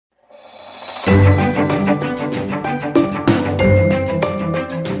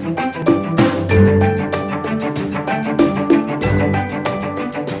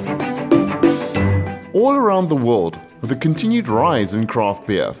All around the world, with the continued rise in craft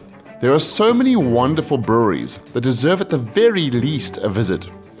beer, there are so many wonderful breweries that deserve at the very least a visit.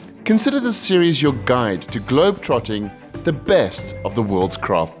 Consider this series your guide to globe-trotting the best of the world's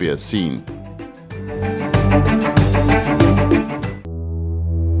craft beer scene.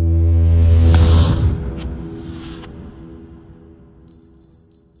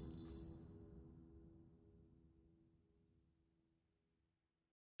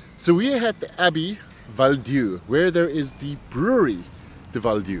 So we are at the Abbey du Val-Dieu, where there is the Brewery du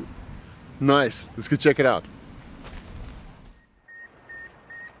Val-Dieu. Nice, let's go check it out.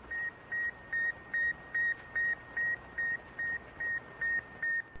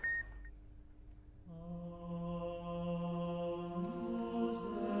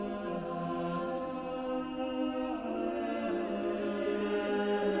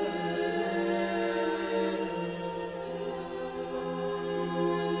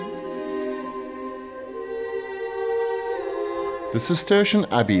 The Cistercian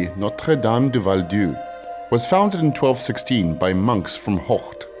Abbey Notre-Dame du Val-Dieu was founded in 1216 by monks from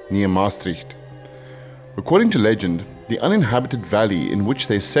Hocht, near Maastricht. According to legend, the uninhabited valley in which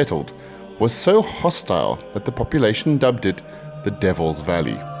they settled was so hostile that the population dubbed it the Devil's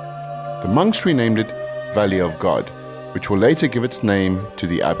Valley. The monks renamed it Valley of God, which will later give its name to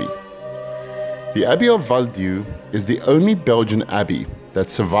the abbey. The Abbey of Val-Dieu is the only Belgian abbey that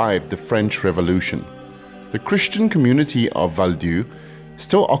survived the French Revolution. The Christian community of Val-Dieu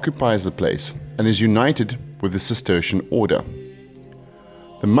still occupies the place and is united with the Cistercian order.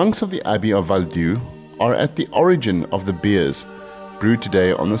 The monks of the Abbey of Val-Dieu are at the origin of the beers brewed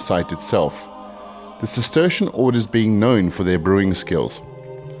today on the site itself, the Cistercian orders being known for their brewing skills.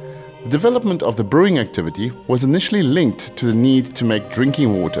 The development of the brewing activity was initially linked to the need to make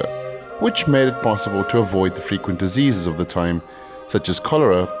drinking water, which made it possible to avoid the frequent diseases of the time, such as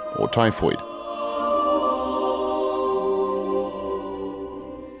cholera or typhoid.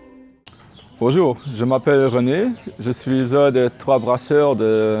 Bonjour, je m'appelle René, je suis un des 3 brasseurs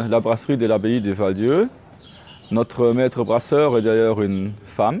de la brasserie de l'Abbaye du Val-Dieu. Notre maître brasseur est d'ailleurs une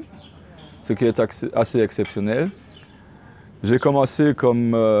femme, ce qui est assez exceptionnel. J'ai commencé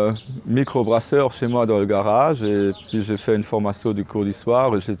comme microbrasseur chez moi dans le garage et puis j'ai fait une formation du cours du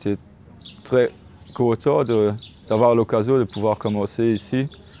soir et j'étais très content d'avoir l'occasion de pouvoir commencer ici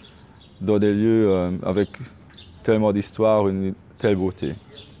dans des lieux avec tellement d'histoire, une telle beauté.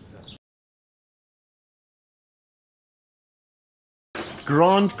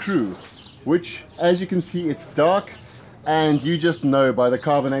 Grand Cru, which, as you can see, it's dark, and you just know by the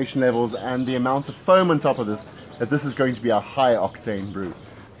carbonation levels and the amount of foam on top of this that this is going to be a high octane brew.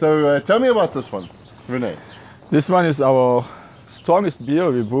 So tell me about this one, René. This one is our strongest beer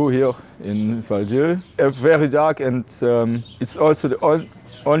we brew here in Val-Dieu. Very dark, and it's also the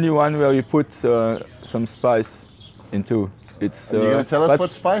only one where you put some spice into. It's. Are you going to tell us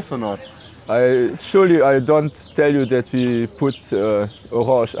what spice or not? Surely I don't tell you that we put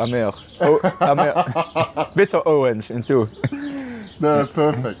orange, bitter orange into. No,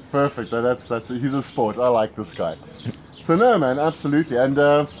 perfect. That's he's a sport. I like this guy. So no, man, absolutely. And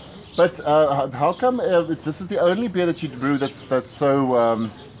but how come this is the only beer that you brew that's so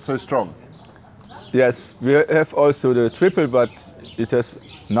so strong? Yes, we have also the triple, but it has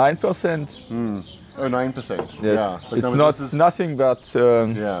 9%. Oh, 9%. Yes, yeah, but it's no, not nothing but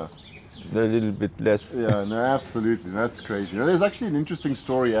yeah. A little bit less. Yeah, no, absolutely. That's crazy. Now, there's actually an interesting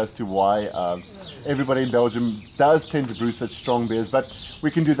story as to why everybody in Belgium does tend to brew such strong beers, but we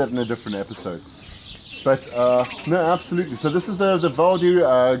can do that in a different episode. But no, absolutely. So this is the Val-Dieu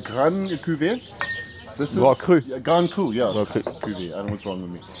Grand Cuvée. This is Grand Cru. Grand Cru, yeah. Grand Cru. Cuvée. I don't know what's wrong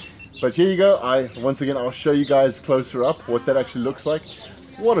with me. But here you go. Once again, I'll show you guys closer up what that actually looks like.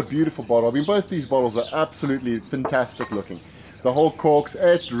 What a beautiful bottle. I mean, both these bottles are absolutely fantastic looking. The whole corks,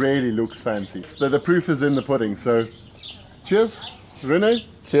 it really looks fancy. The proof is in the pudding, so cheers, René.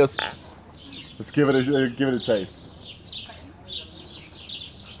 Cheers. Let's give it a taste.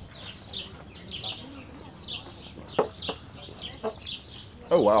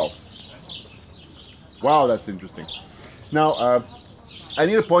 Oh wow. Wow, that's interesting. Now, I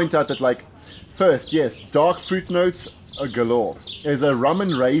need to point out that, like, first, yes, dark fruit notes are galore. There's a rum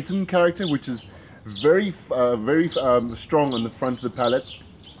and raisin character, which is very strong on the front of the palate,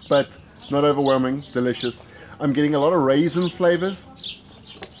 but not overwhelming, delicious. I'm getting a lot of raisin flavors.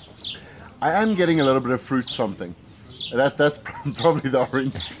 I am getting a little bit of fruit something. That's probably the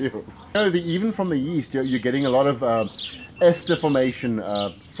orange peel. You know, even from the yeast, you're getting a lot of ester formation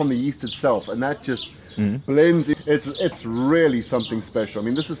from the yeast itself, and that just blends. It's really something special. I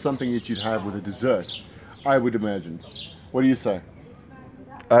mean, this is something that you'd have with a dessert, I would imagine. What do you say?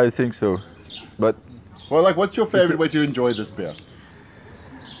 I think so, but well, like, what's your favorite way to enjoy this beer?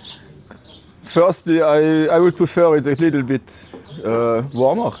 Firstly, I would prefer it a little bit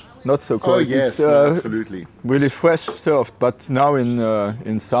warmer, not so cold. Oh yes, it's absolutely. really fresh served. But now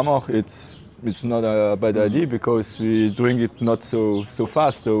in summer, it's not a bad idea because we drink it not so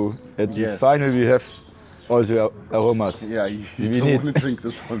fast. So at the final we have all the aromas. Yeah, you don't want to drink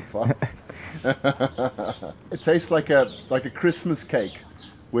this one fast. It tastes like a Christmas cake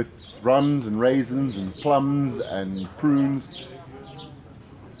with rums and raisins and plums and prunes.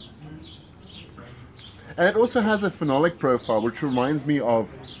 And it also has a phenolic profile, which reminds me of,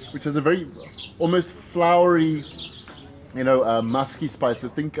 which has a very almost flowery, you know, musky spice. So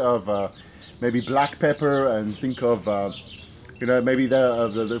think of maybe black pepper, and think of, you know, maybe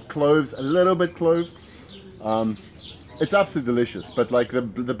the cloves, a little bit clove. It's absolutely delicious, but like the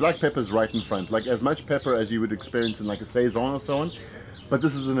black pepper is right in front, like as much pepper as you would experience in like a saison or so on. But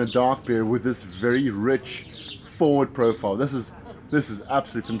this is in a dark beer with this very rich forward profile. This is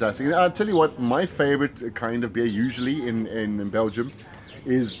absolutely fantastic. And I'll tell you what, my favorite kind of beer usually in Belgium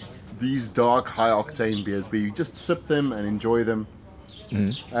is these dark, high octane beers where you just sip them and enjoy them.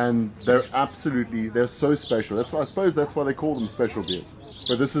 And they're so special. I suppose that's why they call them special beers.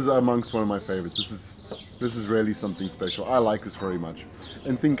 But this is amongst one of my favorites. This is really something special. I like this very much.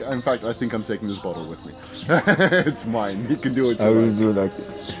 And in fact, I think I'm taking this bottle with me. It's mine. You can do it. I will do like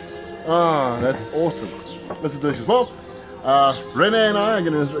this. Ah, that's awesome. This is delicious. Well, Rene and I are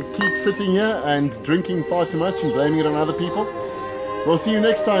going to keep sitting here and drinking far too much and blaming it on other people. We'll see you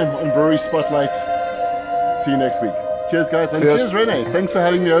next time on Brewery Spotlight. See you next week. Cheers, guys, and cheers, Rene. Thanks for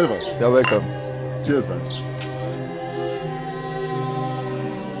having me over. You're welcome. Cheers, man.